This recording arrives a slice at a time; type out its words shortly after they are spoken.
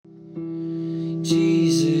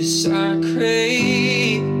Jesus, I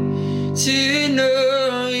crave to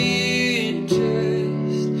know you,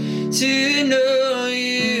 just to know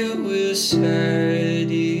you will satisfy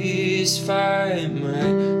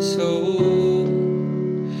my soul.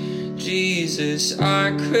 Jesus,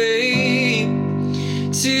 I crave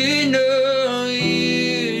to know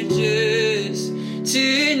you, just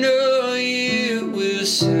to know you will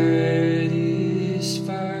satisfy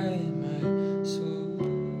my soul.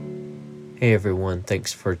 Hey everyone,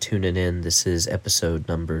 thanks for tuning in. This is episode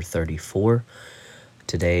number 34.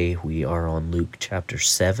 Today we are on Luke chapter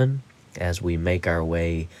 7 as we make our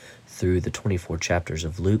way through the 24 chapters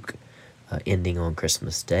of Luke, ending on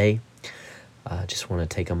Christmas Day. I just want to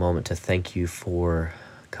take a moment to thank you for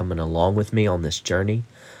coming along with me on this journey.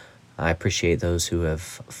 I appreciate those who have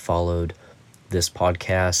followed this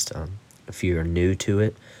podcast. If you're new to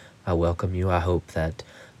it, I welcome you. I hope that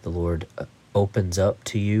the Lord opens up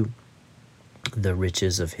to you the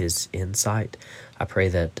riches of His insight. I pray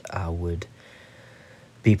that I would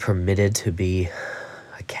be permitted to be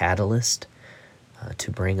a catalyst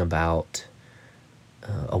to bring about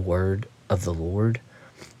a word of the Lord.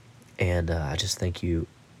 And I just thank you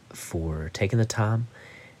for taking the time.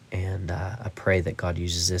 And I pray that God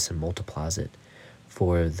uses this and multiplies it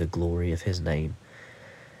for the glory of His name.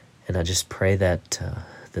 And I just pray that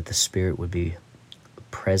that the Spirit would be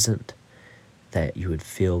present, that you would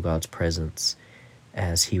feel God's presence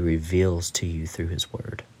as He reveals to you through His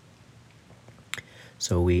Word.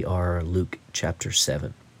 So we are Luke chapter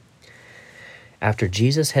 7. After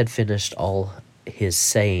Jesus had finished all His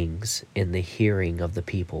sayings in the hearing of the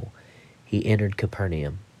people, He entered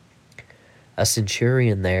Capernaum. A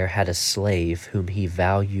centurion there had a slave whom he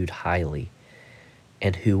valued highly,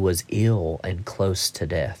 and who was ill and close to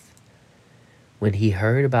death. When he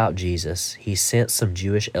heard about Jesus, he sent some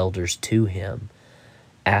Jewish elders to him,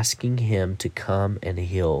 asking him to come and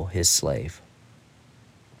heal his slave.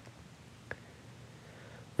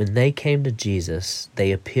 When they came to Jesus,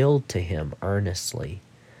 they appealed to him earnestly,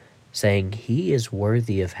 saying, "He is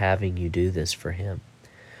worthy of having you do this for him,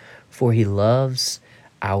 for he loves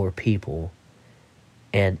our people,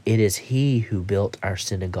 and it is he who built our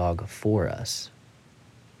synagogue for us."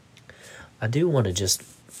 I do want to just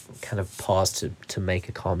kind of pause to make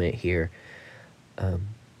a comment here.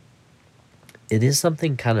 It is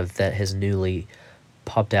something kind of that has newly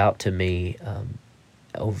popped out to me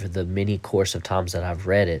over the many course of times that I've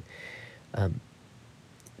read it.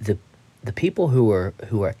 The people who are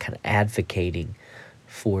kind of advocating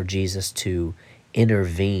for Jesus to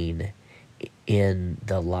intervene in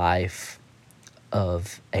the life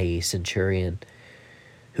of a centurion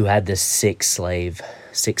who had this sick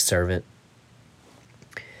servant,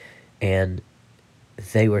 and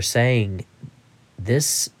they were saying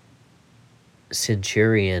this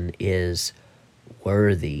centurion is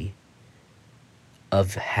worthy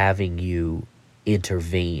of having you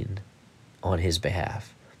intervene on his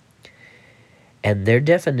behalf. And their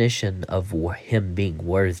definition of him being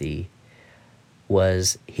worthy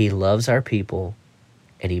was he loves our people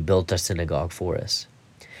and he built a synagogue for us.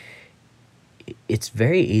 It's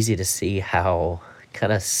very easy to see how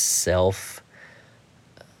kind of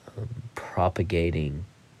self-propagating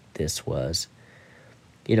this was.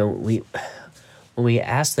 You know, when we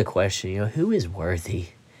ask the question, who is worthy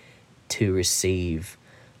to receive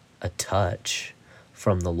a touch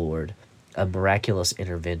from the Lord, a miraculous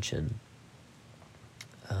intervention,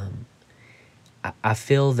 I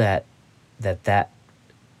feel that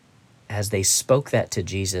as they spoke that to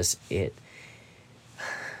Jesus, it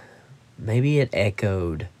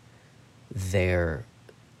echoed their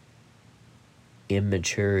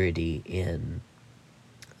immaturity in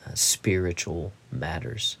spiritual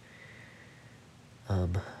matters.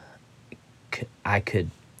 I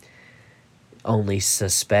could only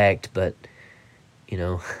suspect, but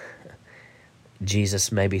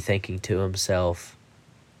Jesus may be thinking to himself,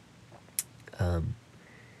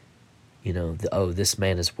 this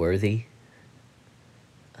man is worthy.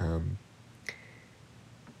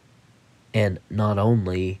 And not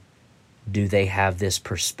only do they have this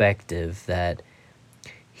perspective that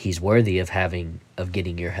he's worthy of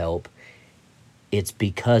getting your help, it's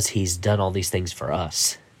because he's done all these things for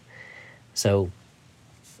us. So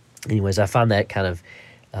anyways, I find that kind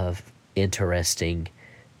of interesting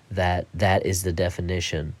that is the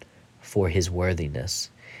definition for his worthiness.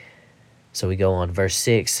 So we go on, verse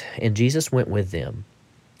 6, "And Jesus went with them.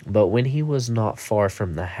 But when he was not far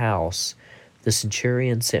from the house, the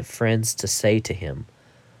centurion sent friends to say to him,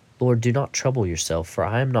 'Lord, do not trouble yourself, for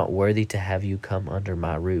I am not worthy to have you come under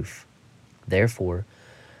my roof. Therefore,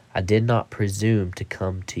 I did not presume to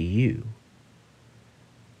come to you.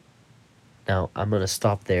 Now, I'm going to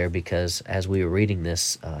stop there because as we were reading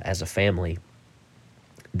this as a family,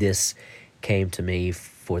 this came to me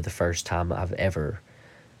for the first time I've ever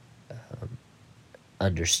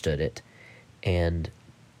understood it, and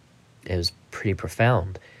it was pretty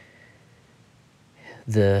profound.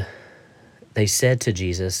 They said to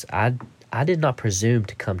Jesus, I did not presume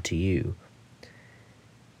to come to you.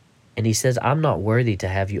 And he says, I'm not worthy to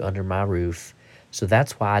have you under my roof, so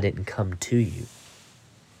that's why I didn't come to you.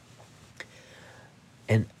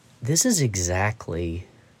 And this is exactly,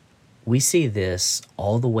 we see this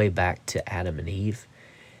all the way back to Adam and Eve,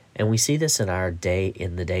 and we see this in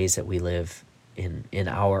in the days that we live in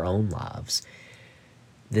our own lives.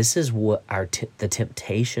 This is what the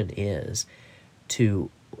temptation is to,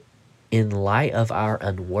 in light of our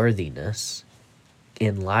unworthiness,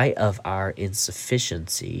 in light of our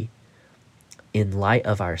insufficiency, in light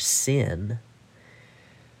of our sin,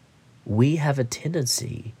 we have a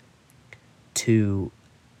tendency to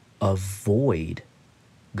avoid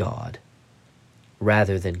God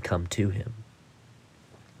rather than come to him.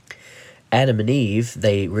 Adam and Eve,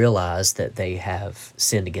 they realize that they have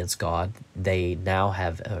sinned against God. They now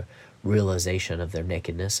have a realization of their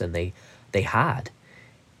nakedness, and they hide.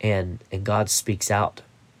 And God speaks out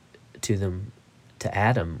to them, to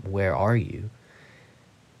Adam, where are you?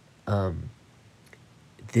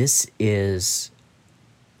 This is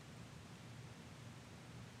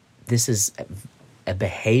a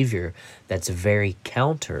behavior that's very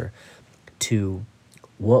counter to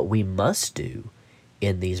what we must do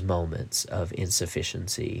in these moments of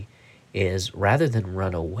insufficiency, is rather than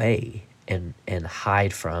run away and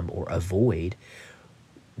hide from or avoid,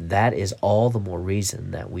 that is all the more reason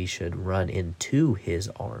that we should run into his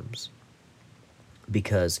arms.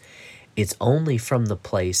 Because it's only from the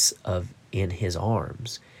place of in his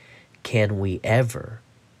arms can we ever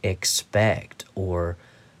expect or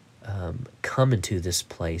come into this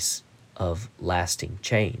place of lasting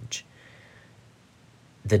change.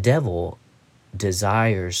 The devil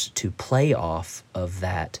desires to play off of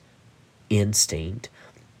that instinct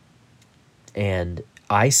and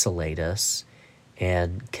isolate us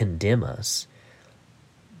and condemn us,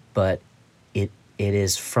 but it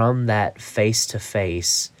is from that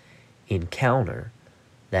face-to-face encounter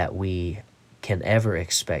that we can ever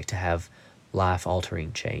expect to have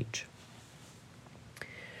life-altering change.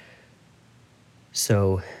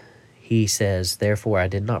 So he says, therefore I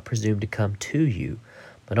did not presume to come to you,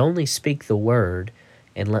 but only speak the word,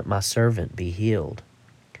 and let my servant be healed.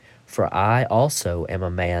 For I also am a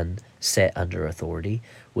man set under authority,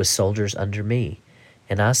 with soldiers under me.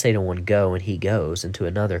 And I say to one, go, and he goes, and to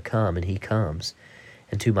another, come, and he comes.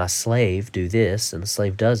 And to my slave, do this, and the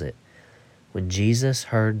slave does it. When Jesus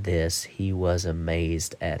heard this, he was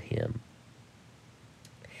amazed at him.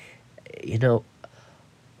 You know,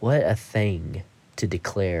 what a thing to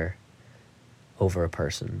declare over a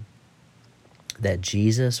person, that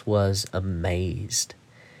Jesus was amazed.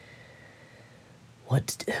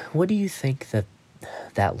 What do you think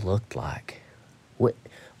that looked like? What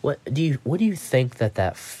do you think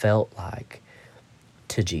that felt like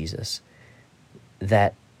to Jesus?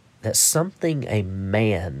 That something a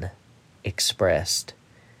man expressed,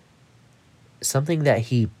 something that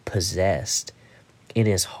he possessed in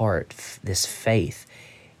his heart, this faith,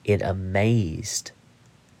 it amazed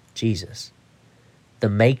Jesus, the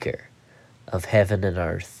maker of heaven and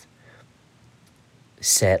earth,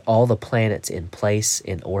 set all the planets in place,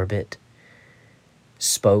 in orbit,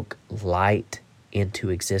 spoke light into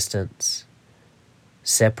existence,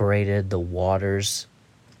 separated the waters,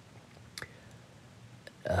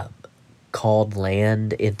 called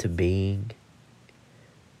land into being,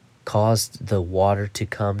 caused the water to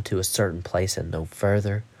come to a certain place and no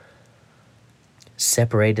further,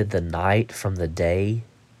 separated the night from the day.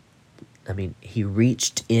 I mean, he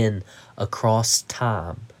reached in across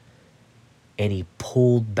time and he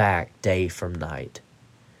pulled back day from night.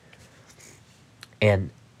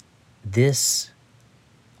 And this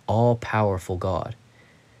all-powerful God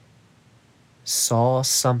saw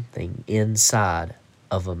something inside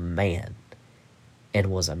of a man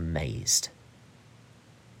and was amazed.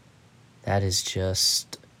 That is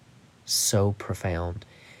just so profound.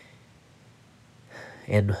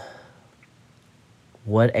 And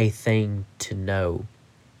what a thing to know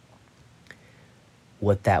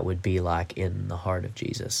what that would be like in the heart of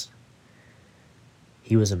Jesus.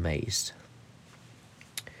 He was amazed.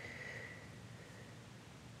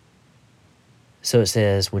 So it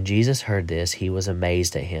says, when Jesus heard this, he was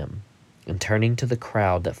amazed at him. And turning to the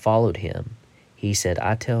crowd that followed him, he said,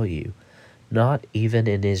 I tell you, not even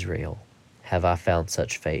in Israel have I found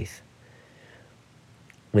such faith.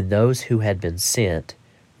 When those who had been sent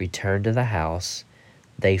returned to the house,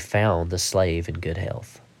 they found the slave in good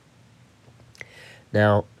health.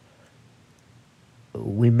 Now,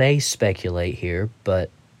 we may speculate here, but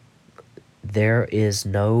there is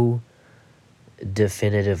no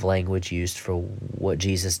definitive language used for what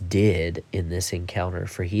Jesus did in this encounter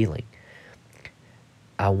for healing.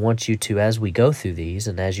 I want you to, as we go through these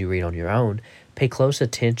and as you read on your own, pay close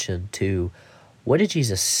attention to what did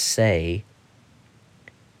Jesus say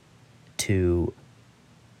to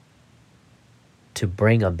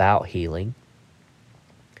bring about healing,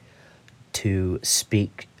 to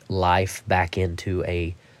speak life back into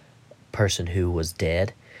a person who was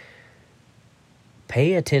dead.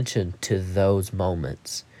 Pay attention to those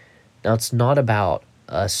moments. Now, it's not about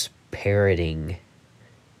us parroting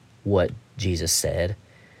what Jesus said.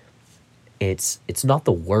 It's not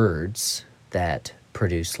the words that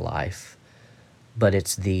produce life, but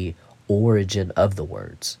it's the origin of the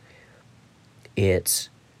words. It's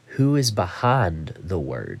who is behind the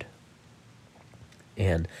word.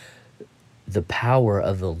 And the power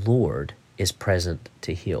of the Lord is present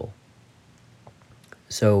to heal.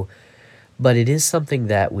 So, but it is something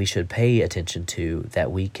that we should pay attention to,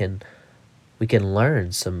 that we can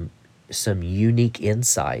learn some unique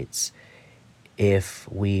insights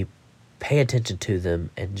if we pay attention to them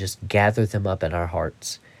and just gather them up in our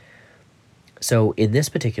hearts. So in this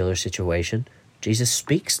particular situation, Jesus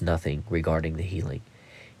speaks nothing regarding the healing.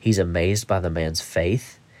 He's amazed by the man's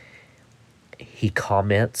faith. He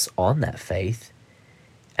comments on that faith.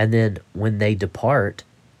 And then when they depart,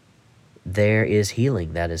 there is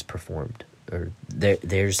healing that is performed, or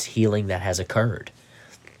there's healing that has occurred.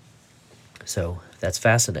 So that's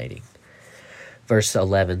fascinating. Verse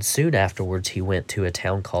 11, soon afterwards he went to a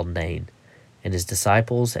town called Nain, and his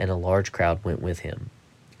disciples and a large crowd went with him.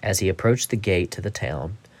 As he approached the gate to the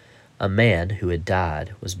town, a man who had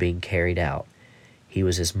died was being carried out. He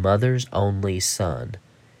was his mother's only son,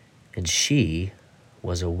 and she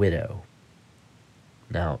was a widow.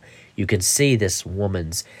 Now, you can see this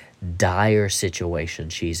woman's dire situation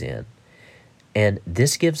she's in. And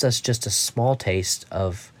this gives us just a small taste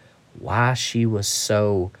of why she was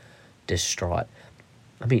so distraught.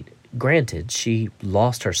 I mean, granted, she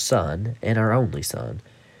lost her son and her only son.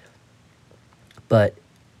 But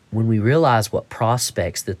when we realize what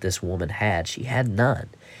prospects that this woman had, she had none.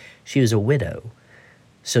 She was a widow.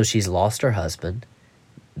 So she's lost her husband,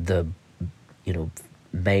 the,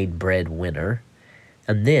 main breadwinner.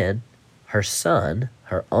 And then her son,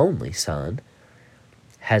 her only son,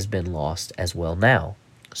 has been lost as well now.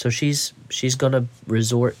 So she's going to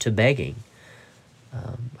resort to begging.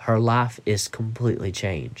 Her life is completely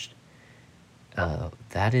changed.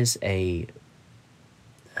 That's a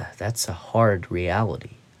hard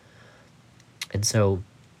reality. And so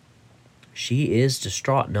she is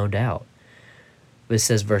distraught, no doubt. But it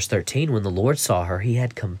says, verse 13, when the Lord saw her, he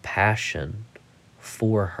had compassion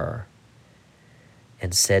for her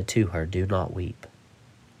and said to her, do not weep.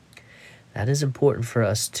 That is important for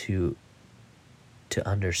us to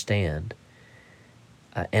understand.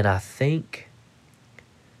 And I think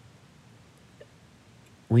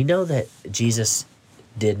we know that Jesus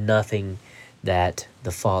did nothing that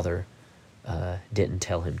the Father didn't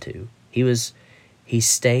tell him to. He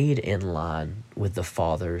stayed in line with the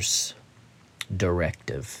Father's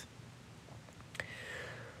directive.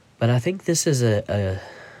 But I think this is a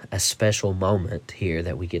special moment here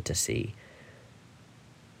that we get to see.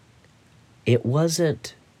 It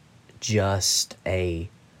wasn't just a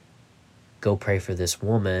go pray for this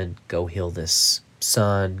woman, go heal this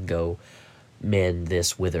son, go mend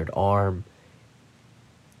this withered arm.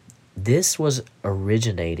 This was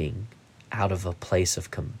originating out of a place of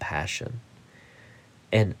compassion.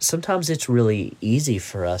 And sometimes it's really easy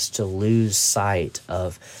for us to lose sight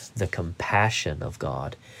of the compassion of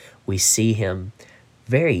God. We see him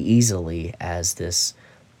very easily as this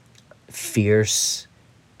fierce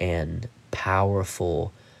and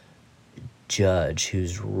powerful judge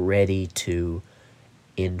who's ready to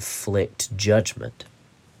inflict judgment.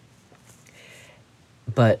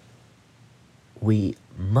 But we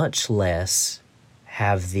much less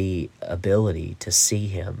have the ability to see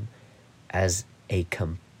him as a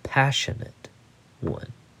compassionate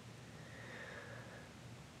one.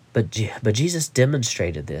 But Jesus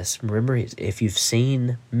demonstrated this. Remember, if you've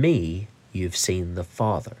seen me, you've seen the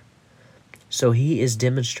Father. So he is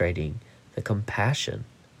demonstrating the compassion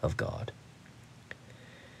of God.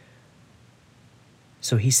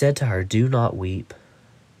 So he said to her, do not weep.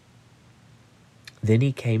 Then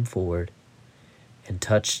he came forward and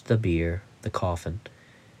touched the bier, the coffin,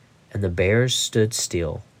 and the bearers stood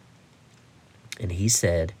still. And he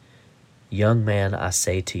said, young man, I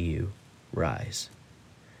say to you, rise.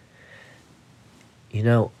 You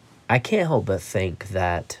know, I can't help but think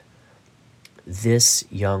that this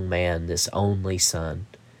young man, this only son,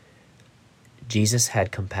 Jesus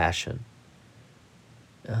had compassion.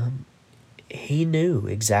 He knew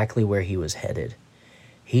exactly where he was headed.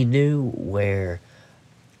 He knew where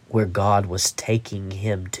God was taking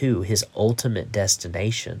him to. His ultimate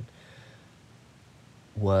destination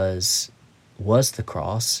was the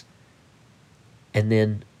cross, and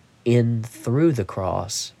then in through the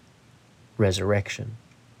cross, resurrection.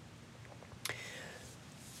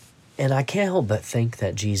 And I can't help but think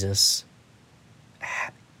that Jesus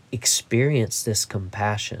experienced this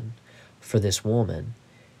compassion for this woman,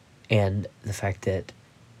 and the fact that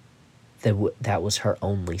that was her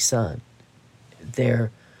only son.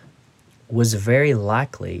 There was very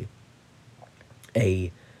likely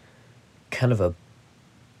a kind of a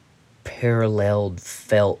paralleled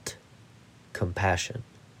felt compassion.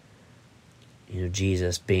 You know,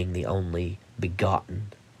 Jesus being the only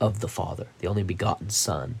begotten of the Father, the only begotten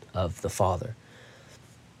Son of the Father.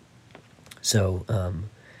 So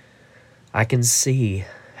I can see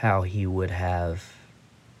how he would have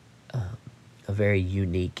a very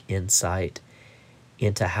unique insight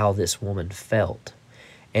into how this woman felt.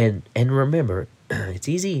 And remember, it's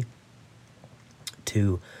easy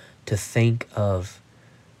to think of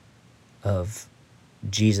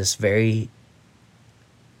Jesus very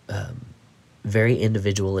very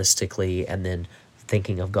individualistically, and then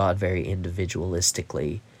thinking of God very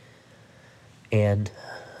individualistically. And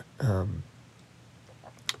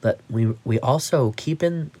but we also keep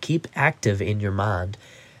active in your mind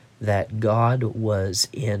that God was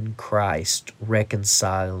in Christ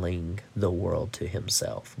reconciling the world to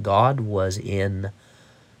himself. God was in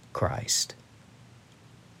Christ.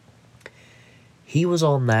 He was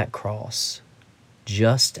on that cross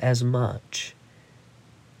just as much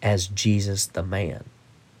as Jesus the man.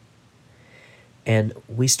 And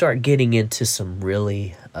we start getting into some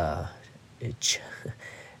really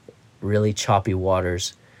really choppy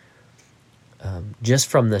waters just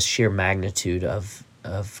from the sheer magnitude of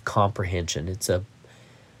comprehension.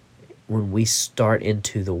 When we start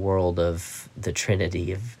into the world of the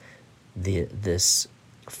Trinity, of this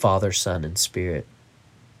Father, Son, and Spirit,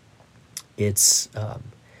 it's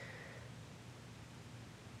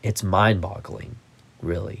mind-boggling,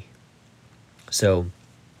 really. So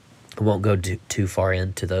I won't go too far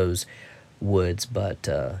into those woods, but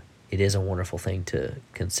it is a wonderful thing to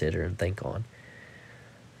consider and think on.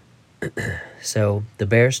 So the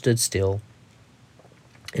bear stood still,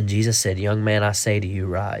 and Jesus said, "Young man, I say to you,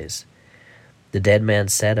 rise." The dead man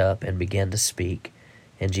sat up and began to speak,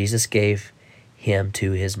 and Jesus gave him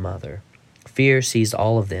to his mother. Fear seized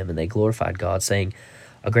all of them, and they glorified God, saying,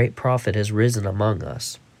 "A great prophet has risen among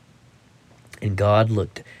us, and God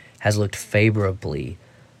has looked favorably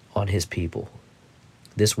on his people."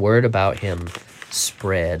 This word about him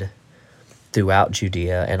spread throughout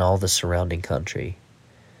Judea and all the surrounding country.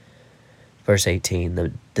 Verse 18,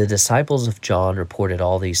 the disciples of John reported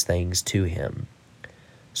all these things to him.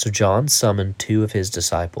 So John summoned 2 of his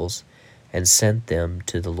disciples and sent them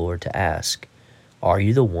to the Lord to ask, "Are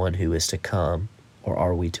you the one who is to come, or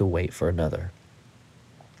are we to wait for another?"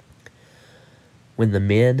 When the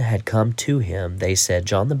men had come to him, they said,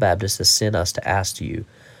 "John the Baptist has sent us to ask you,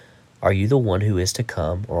 are you the one who is to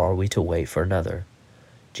come, or are we to wait for another?"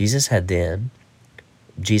 Jesus had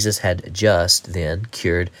just then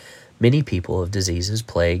cured many people of diseases,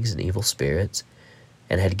 plagues, and evil spirits,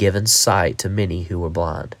 and had given sight to many who were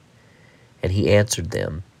blind. And he answered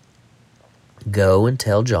them, "Go and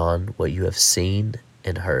tell John what you have seen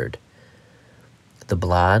and heard. The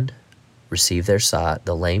blind receive their sight,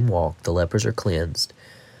 the lame walk, the lepers are cleansed,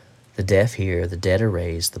 the deaf hear, the dead are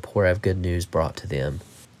raised, the poor have good news brought to them."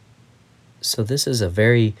 So this is a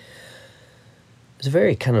very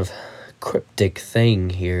kind of cryptic thing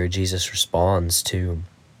here. Jesus responds to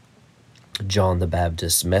John the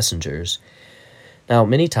Baptist's messengers. Now,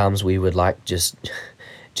 many times we would like Jesus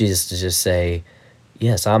to just say,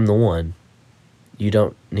 "Yes, I'm the one. You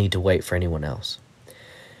don't need to wait for anyone else."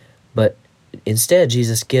 But instead,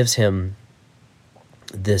 Jesus gives him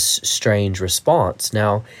this strange response.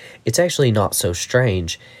 Now, it's actually not so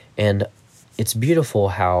strange, and it's beautiful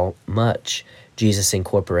how much Jesus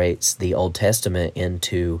incorporates the Old Testament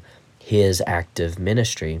into his active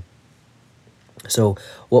ministry. So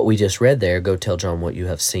what we just read there, go tell John what you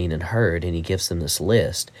have seen and heard, and he gives them this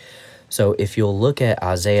list. So if you'll look at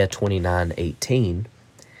Isaiah 29:18,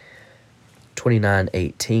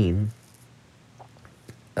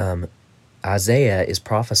 Isaiah is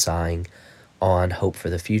prophesying on hope for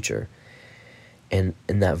the future. And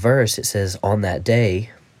in that verse, it says, "On that day,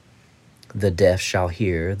 The deaf shall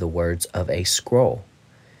hear the words of a scroll,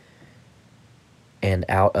 and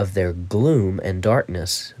out of their gloom and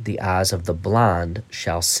darkness the eyes of the blind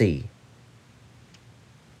shall see.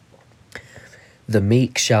 The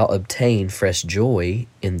meek shall obtain fresh joy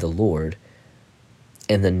in the Lord,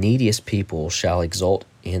 and the neediest people shall exult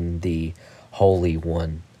in the Holy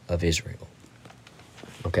One of Israel.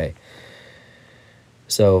 Okay,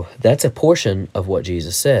 so that's a portion of what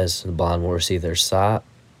Jesus says. The blind will receive their sight.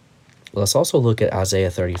 Let's also look at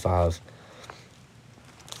Isaiah 35,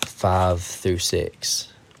 5 through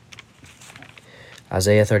 6.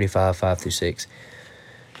 Isaiah 35, 5 through 6.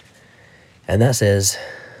 And that says,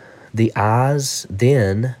 the eyes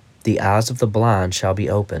of the blind shall be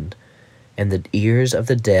opened, and the ears of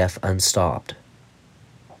the deaf unstopped.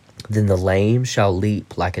 Then the lame shall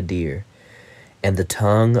leap like a deer, and the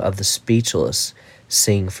tongue of the speechless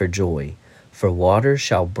sing for joy. For waters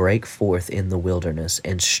shall break forth in the wilderness,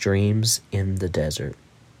 and streams in the desert.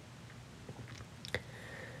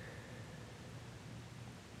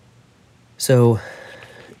 So,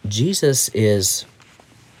 Jesus is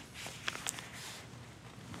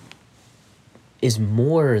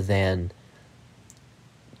more than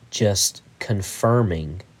just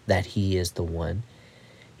confirming that he is the one.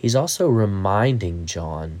 He's also reminding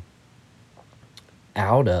John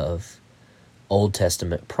out of Old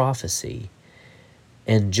Testament prophecy.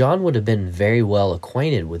 And John would have been very well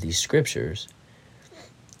acquainted with these scriptures.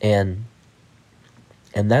 And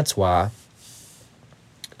that's why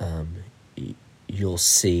you'll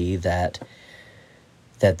see that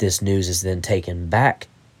this news is then taken back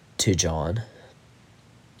to John.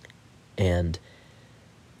 And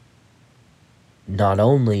not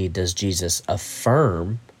only does Jesus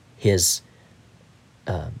affirm his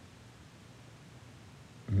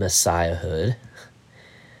messiahhood,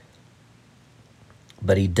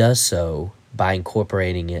 but he does so by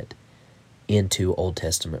incorporating it into Old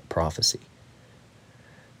Testament prophecy.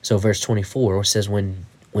 So verse 24 says, When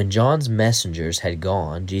John's messengers had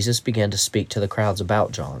gone, Jesus began to speak to the crowds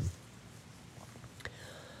about John.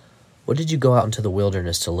 What did you go out into the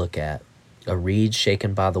wilderness to look at? A reed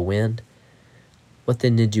shaken by the wind? What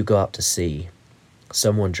then did you go out to see?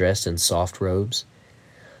 Someone dressed in soft robes?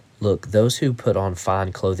 Look, those who put on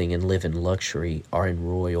fine clothing and live in luxury are in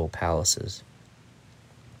royal palaces.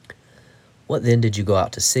 What then did you go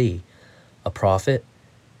out to see? A prophet?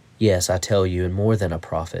 Yes, I tell you, and more than a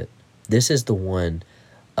prophet. This is the one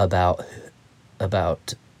about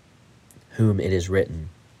whom it is written,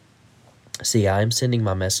 See, I am sending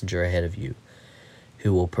my messenger ahead of you,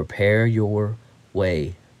 who will prepare your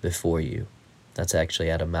way before you. That's actually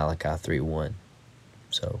out of Malachi 3:1.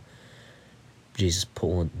 So Jesus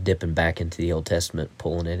dipping back into the Old Testament,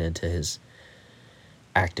 pulling it into his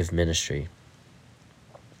active ministry.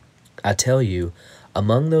 I tell you,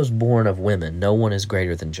 among those born of women, no one is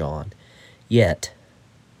greater than John. Yet,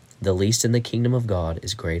 the least in the kingdom of God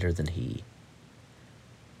is greater than he.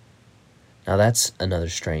 Now that's another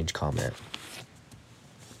strange comment.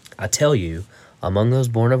 I tell you, among those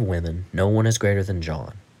born of women, no one is greater than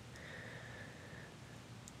John.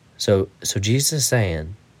 So Jesus is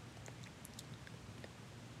saying,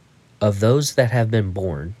 of those that have been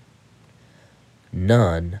born,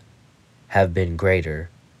 none have been greater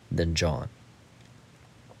than John.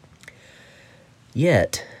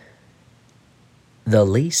 Yet, the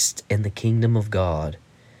least in the kingdom of God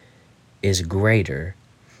is greater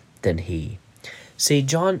than he. See,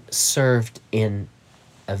 John served in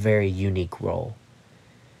a very unique role.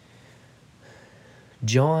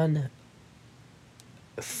 John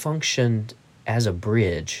functioned as a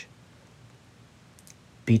bridge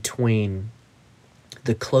between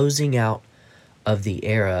the closing out of the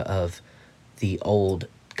era of the old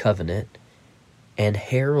covenant and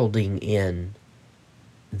heralding in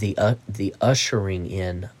the ushering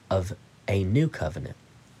in of a new covenant.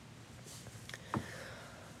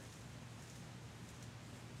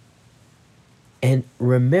 And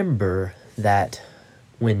remember that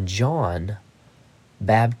when John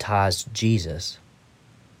baptized Jesus,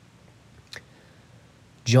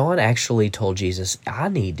 John actually told Jesus, I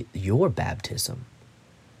need your baptism.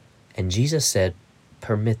 And Jesus said,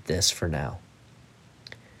 permit this for now.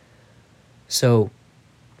 So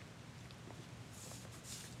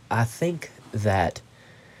I think that,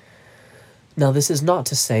 now this is not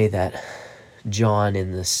to say that John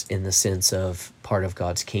in the sense of part of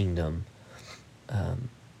God's kingdom,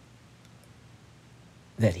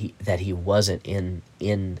 that he wasn't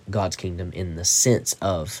in God's kingdom in the sense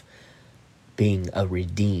of being a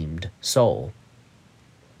redeemed soul.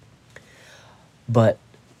 But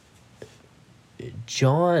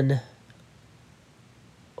John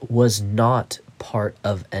was not part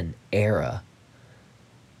of an era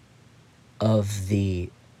of the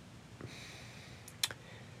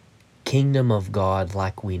kingdom of God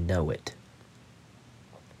like we know it.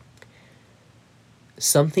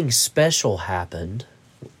 Something special happened.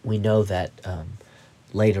 We know that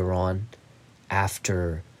later on,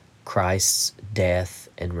 after Christ's death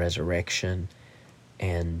and resurrection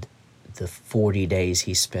and the 40 days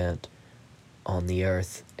he spent on the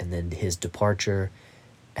earth, and then his departure,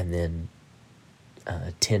 and then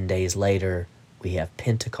 10 days later we have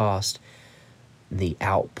Pentecost, the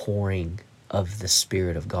outpouring of the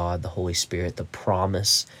Spirit of God, the Holy Spirit, the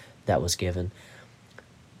promise that was given.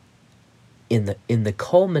 In the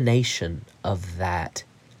culmination of that,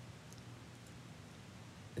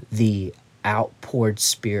 the outpoured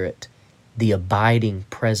Spirit, the abiding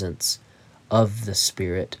presence of the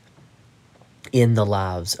Spirit in the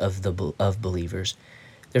lives of believers,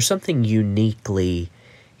 there's something uniquely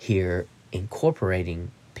here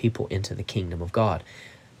incorporating people into the kingdom of God.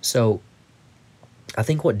 So I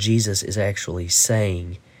think what Jesus is actually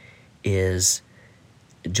saying is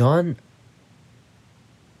John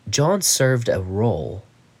served a role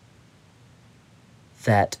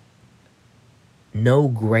that no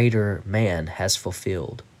greater man has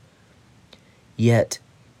fulfilled. Yet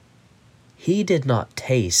he did not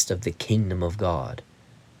taste of the kingdom of God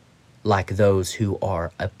like those who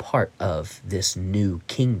are a part of this new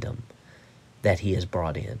kingdom that he has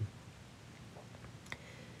brought in.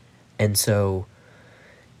 And so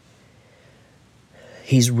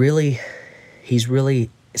he's really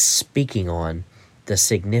speaking on the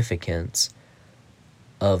significance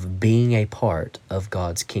of being a part of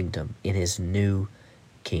God's kingdom in his new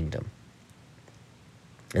kingdom.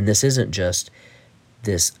 And this isn't just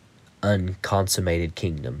this unconsummated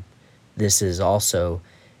kingdom. This is also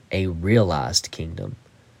a realized kingdom,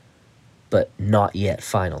 but not yet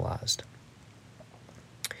finalized.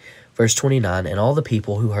 Verse 29, and all the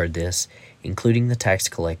people who heard this, including the tax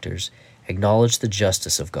collectors, acknowledged the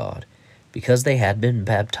justice of God, because they had been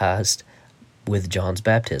baptized with John's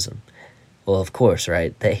baptism. Well, of course,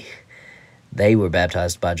 right? They were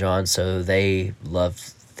baptized by John, so they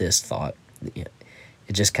loved this thought. It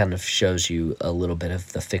just kind of shows you a little bit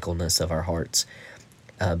of the fickleness of our hearts,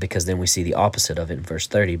 because then we see the opposite of it in verse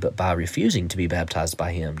 30. But by refusing to be baptized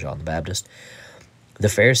by him, John the Baptist, the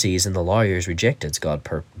Pharisees and the lawyers rejected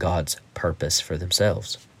God's purpose for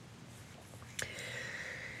themselves.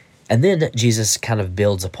 And then Jesus kind of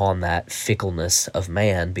builds upon that fickleness of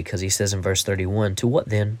man, because he says in verse 31, to what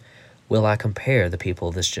then will I compare the people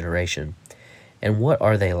of this generation? And what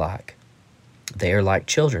are they like? They are like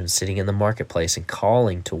children sitting in the marketplace and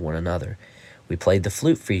calling to one another. We played the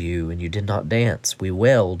flute for you, and you did not dance. We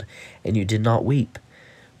wailed, and you did not weep.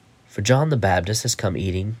 For John the Baptist has come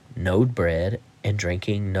eating no bread and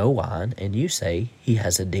drinking no wine, and you say he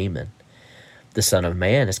has a demon. The Son of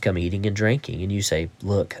Man has come eating and drinking, and you say,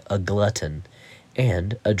 look, a glutton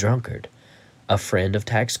and a drunkard, a friend of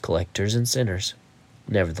tax collectors and sinners.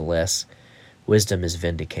 Nevertheless, wisdom is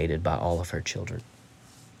vindicated by all of her children.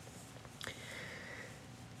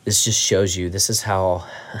 This just shows you this is how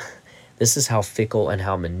fickle and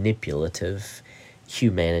how manipulative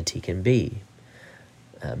humanity can be.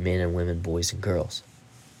 Men and women, boys and girls.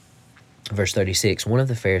 Verse 36, one of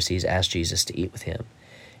the Pharisees asked Jesus to eat with him,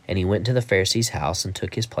 and he went to the Pharisee's house and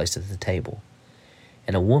took his place at the table.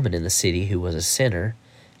 And a woman in the city who was a sinner,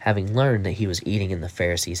 having learned that he was eating in the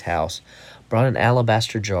Pharisee's house, brought an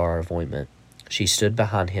alabaster jar of ointment. She stood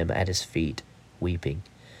behind him at his feet, weeping,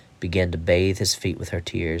 began to bathe his feet with her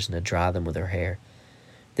tears and to dry them with her hair.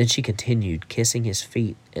 Then she continued, kissing his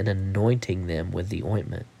feet and anointing them with the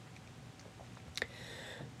ointment.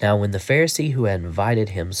 Now when the Pharisee who had invited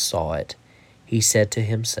him saw it, he said to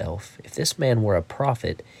himself, if this man were a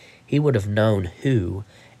prophet, he would have known who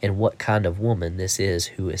and what kind of woman this is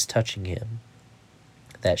who is touching him,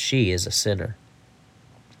 that she is a sinner.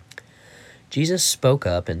 Jesus spoke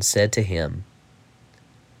up and said to him,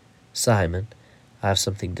 Simon, I have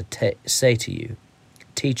something to say to you.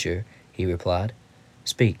 Teacher, he replied,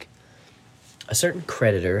 speak. A certain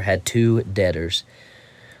creditor had 2 debtors.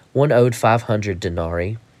 One owed 500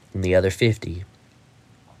 denarii and the other 50.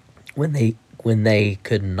 When they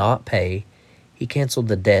could not pay, he canceled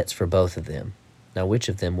the debts for both of them. Now which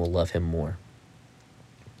of them will love him more?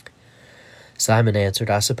 Simon answered,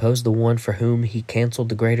 I suppose the one for whom he canceled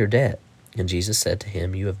the greater debt. And Jesus said to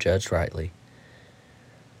him, you have judged rightly.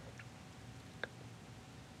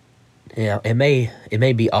 Now, it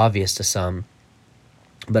may be obvious to some,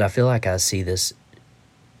 but I feel like I see this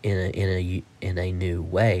in a new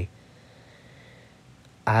way.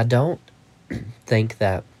 I don't think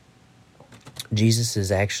that Jesus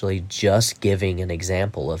is actually just giving an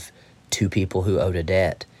example of two people who owed a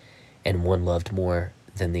debt, and one loved more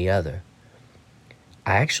than the other.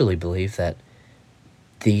 I actually believe that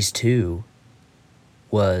these two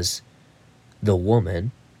was the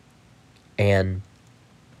woman and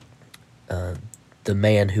the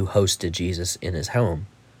man who hosted Jesus in his home,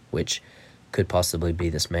 which could possibly be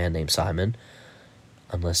this man named Simon,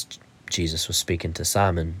 unless Jesus was speaking to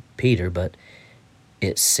Simon Peter, but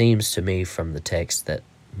it seems to me from the text that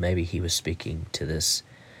maybe he was speaking to this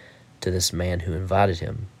man who invited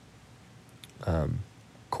him. Of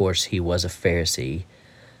course, he was a Pharisee.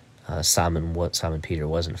 Simon Peter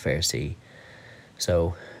wasn't a Pharisee,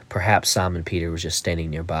 so perhaps Simon Peter was just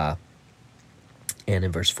standing nearby. And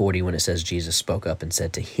in verse 40, when it says Jesus spoke up and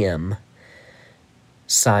said to him,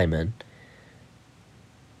 Simon,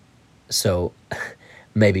 so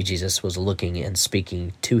maybe Jesus was looking and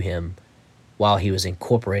speaking to him while he was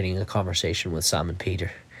incorporating a conversation with Simon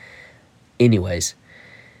Peter. Anyways,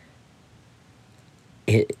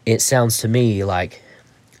 it sounds to me like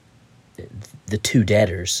the two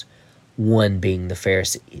debtors, one being the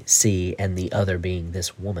Pharisee and the other being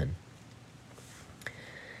this woman.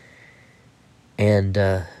 And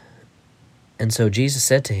so Jesus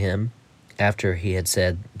said to him, after he had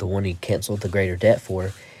said the one he canceled the greater debt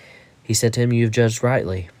for, he said to him, "You have judged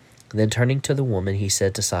rightly." Then turning to the woman, he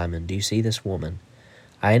said to Simon, "Do you see this woman?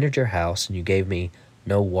 I entered your house, and you gave me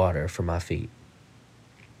no water for my feet.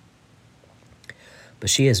 But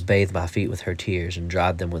she has bathed my feet with her tears and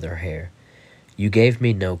dried them with her hair. You gave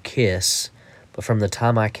me no kiss, but from the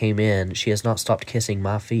time I came in, she has not stopped kissing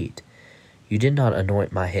my feet. You did not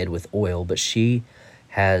anoint my head with oil, but she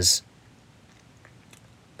has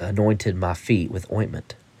anointed my feet with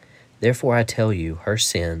ointment. Therefore I tell you, her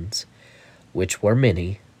sins, which were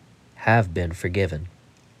many, have been forgiven.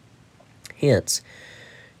 Hence,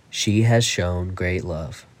 she has shown great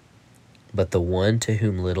love. But the one to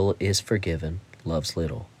whom little is forgiven loves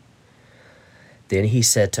little." Then he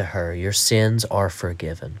said to her, "Your sins are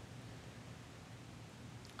forgiven."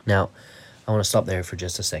 Now, I want to stop there for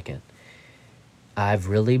just a second. I've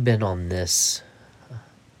really been on this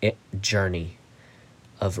journey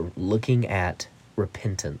of looking at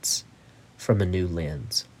repentance from a new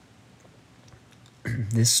lens.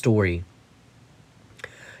 This story,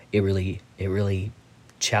 it really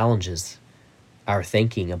challenges our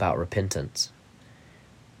thinking about repentance.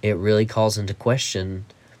 It really calls into question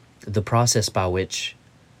the process by which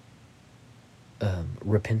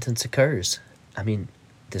repentance occurs. I mean,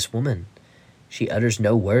 this woman, she utters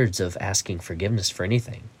no words of asking forgiveness for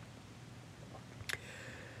anything.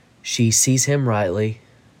 She sees him rightly.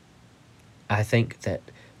 I think that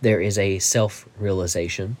there is a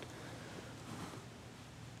self-realization,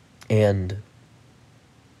 and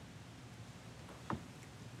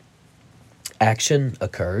action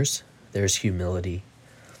occurs. There's humility.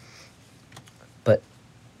 But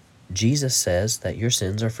Jesus says that your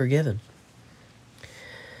sins are forgiven.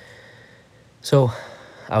 So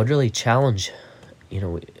I would really challenge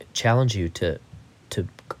you to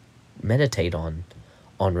meditate on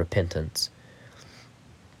repentance.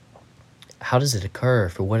 How does it occur?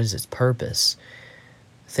 For what is its purpose?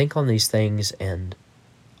 Think on these things, and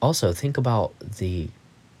also think about the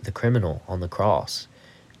criminal on the cross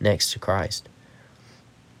next to Christ,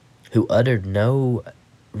 who uttered no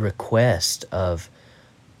request of,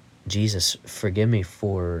 "Jesus, forgive me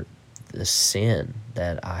for the sin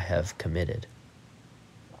that I have committed."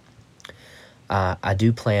 I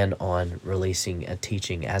do plan on releasing a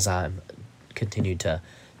teaching as I continue to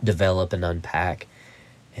develop and unpack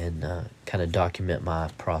and kind of document my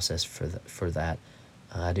process for that.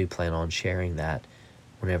 I do plan on sharing that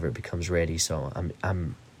whenever it becomes ready. So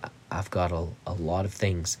I've got a lot of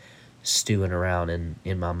things stewing around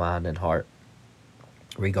in my mind and heart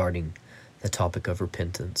regarding the topic of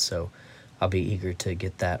repentance. So I'll be eager to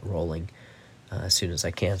get that rolling as soon as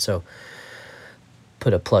I can. So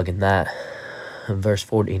put a plug in that. In verse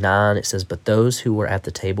 49, it says, "But those who were at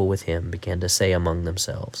the table with him began to say among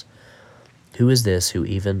themselves, 'Who is this who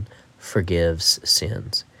even forgives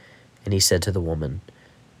sins?' And he said to the woman,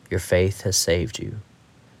 'Your faith has saved you.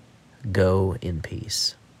 Go in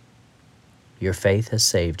peace.'" Your faith has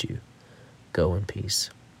saved you. Go in peace.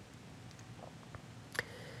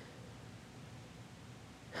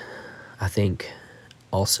 I think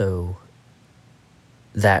also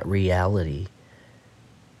that reality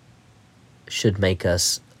should make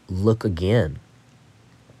us look again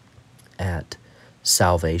at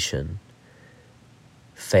salvation,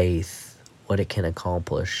 faith, what it can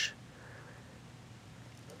accomplish.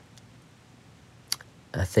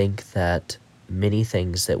 I think that many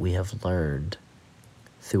things that we have learned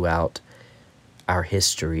throughout our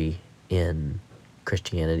history in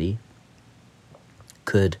Christianity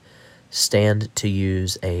could stand to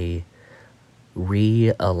use a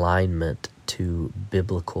realignment to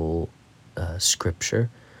biblical scripture.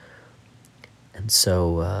 And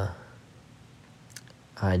so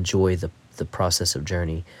I enjoy the process of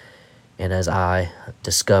journey. And as I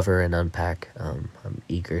discover and unpack, I'm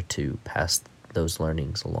eager to pass those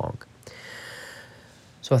learnings along.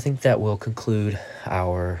 So I think that will conclude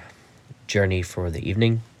our journey for the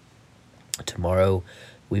evening. Tomorrow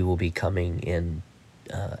we will be coming in,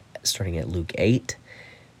 starting at Luke 8.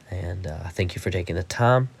 And thank you for taking the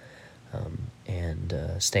time and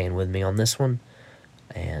staying with me on this one.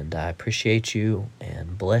 And I appreciate you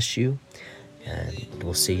and bless you. And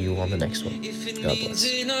we'll see you on the next one. God bless.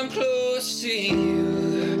 I'm close to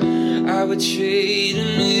you, I would trade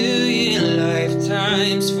 1,000,000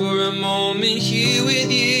 lifetimes for a moment here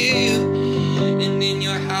with you. And in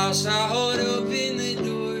your house I hope